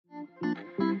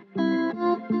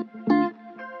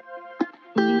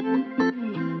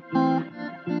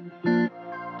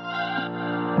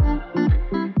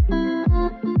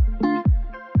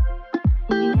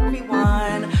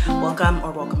Welcome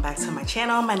or welcome back to my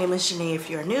channel. My name is Janae if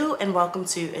you're new, and welcome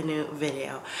to a new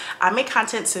video. I make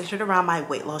content centered around my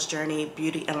weight loss journey,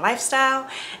 beauty, and lifestyle,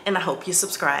 and I hope you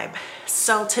subscribe.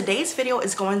 So today's video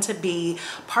is going to be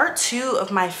part 2 of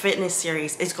my fitness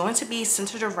series. It's going to be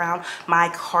centered around my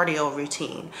cardio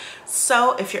routine.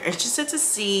 So if you're interested to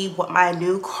see what my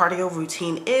new cardio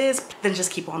routine is, then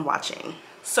just keep on watching.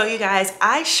 So you guys,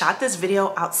 I shot this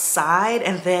video outside,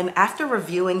 and then after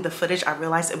reviewing the footage, I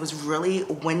realized it was really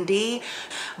windy,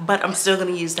 but I'm still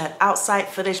gonna use that outside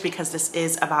footage because this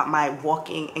is about my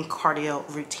walking and cardio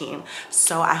routine.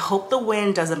 So I hope the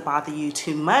wind doesn't bother you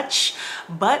too much,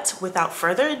 but without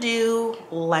further ado,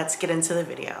 let's get into the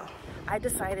video. I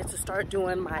decided to start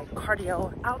doing my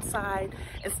cardio outside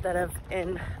instead of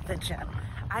in the gym.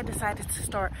 I decided to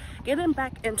start getting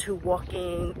back into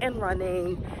walking and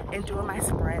running and doing my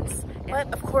sprints.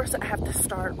 But of course, I have to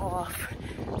start off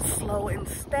slow and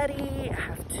steady. I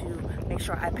have to make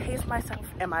sure I pace myself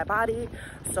and my body.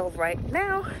 So right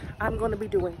now, I'm gonna be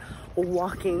doing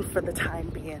walking for the time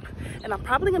being. And I'm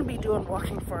probably gonna be doing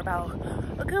walking for about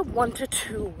a good 1 to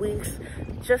 2 weeks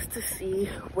just to see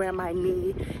where my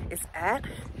knee is at.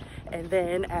 And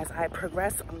then as I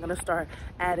progress, I'm gonna start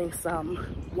adding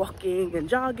some walking and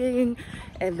jogging,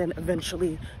 and then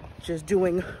eventually just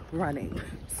doing running.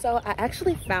 So I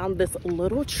actually found this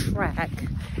little track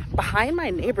behind my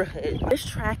neighborhood. This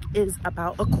track is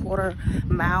about a 1/4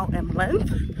 mile in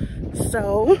length.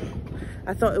 So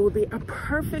I thought it would be a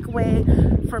perfect way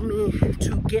for me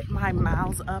to get my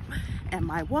miles up and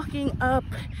my walking up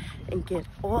and get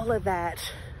all of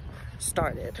that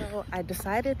started. So I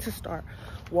decided to start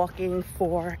walking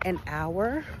for an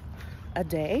hour a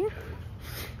day,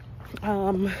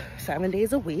 7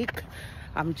 days a week.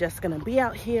 I'm just gonna be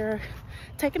out here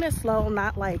taking it slow,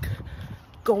 not like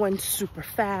going super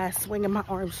fast, swinging my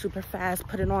arms super fast,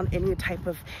 putting on any type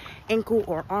of ankle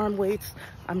or arm weights.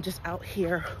 I'm just out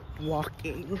here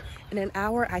walking. In an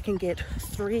hour, I can get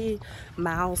 3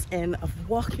 miles in of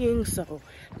walking. So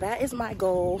that is my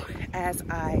goal as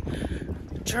I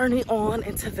journey on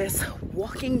into this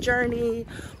walking journey,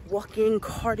 walking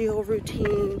cardio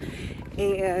routine.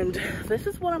 And this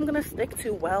is what I'm gonna stick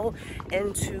to well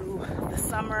into the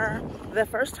summer. The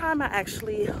first time I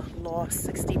actually lost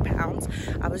 60 pounds,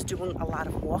 I was doing a lot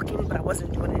of walking, but I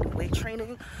wasn't doing any weight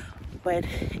training. But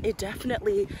it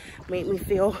definitely made me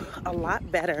feel a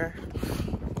lot better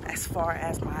as far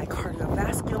as my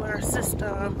cardiovascular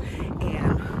system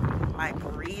and my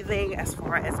breathing, as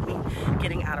far as me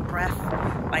getting out of breath.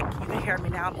 Like, you can hear me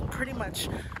now, I'm pretty much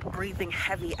breathing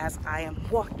heavy as I am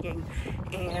walking,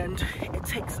 and it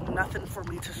takes nothing for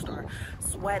me to start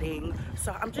sweating.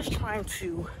 So I'm just trying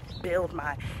to build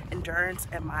my endurance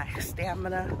and my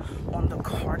stamina on the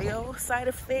cardio side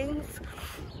of things.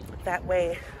 That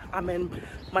way I'm in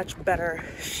much better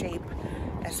shape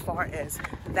as far as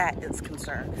that is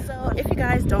concerned. So if you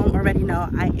guys don't already know,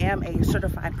 I am a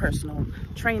certified personal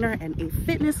trainer and a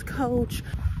fitness coach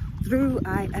through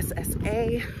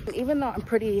ISSA. And even though I'm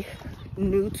pretty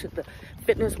new to the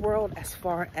fitness world as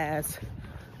far as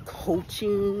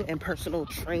coaching and personal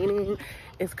training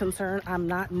is concerned, I'm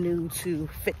not new to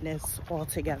fitness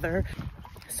altogether.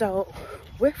 So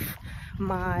with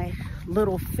my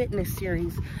little fitness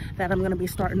series that I'm going to be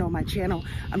starting on my channel,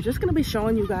 I'm just going to be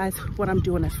showing you guys what I'm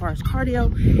doing as far as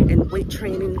cardio and weight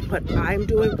training, what I'm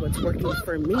doing, what's working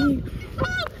for me.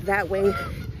 That way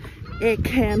it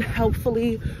can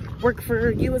hopefully work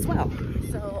for you as well.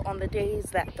 So on the days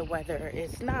that the weather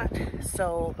is not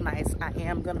so nice, I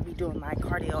am going to be doing my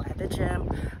cardio at the gym.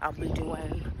 I'll be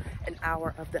doing an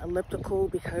hour of the elliptical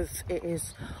because it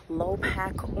is low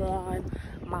pack on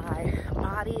my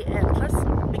body, and plus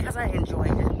because I enjoy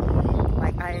it.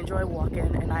 Like, I enjoy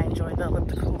walking and I enjoy the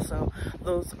elliptical, so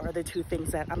those are the 2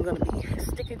 things that I'm gonna be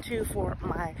sticking to for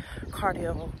my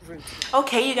cardio routine.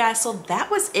 Okay, you guys, so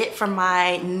that was it for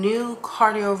my new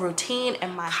cardio routine.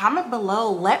 And my comment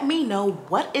below, let me know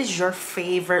what is your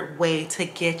favorite way to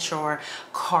get your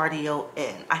cardio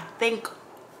in. I think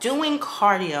doing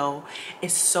cardio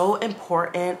is so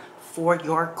important for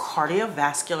your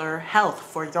cardiovascular health,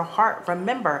 for your heart.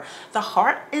 Remember, the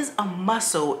heart is a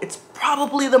muscle. It's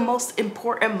probably the most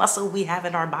important muscle we have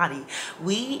in our body.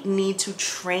 We need to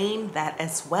train that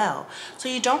as well. So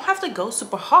you don't have to go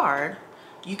super hard.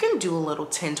 You can do a little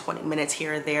 10, 20 minutes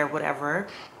here or there, whatever,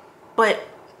 but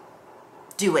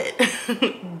do it.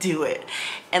 Do it.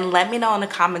 And let me know in the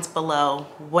comments below,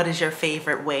 what is your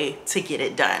favorite way to get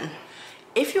it done?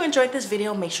 If you enjoyed this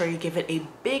video, make sure you give it a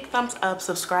big thumbs up,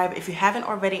 subscribe if you haven't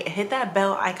already, and hit that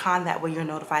bell icon. That way you're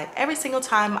notified every single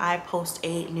time I post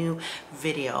a new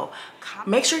video.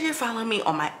 Make sure you're following me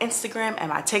on my Instagram and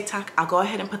my TikTok. I'll go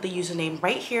ahead and put the username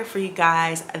right here for you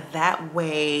guys. That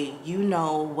way you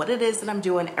know what it is that I'm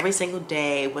doing every single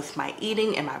day with my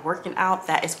eating and my working out.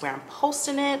 That is where I'm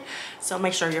posting it. So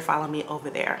make sure you're following me over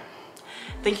there.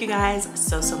 Thank you guys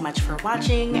so much for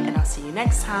watching, and I'll see you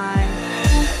next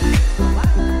time.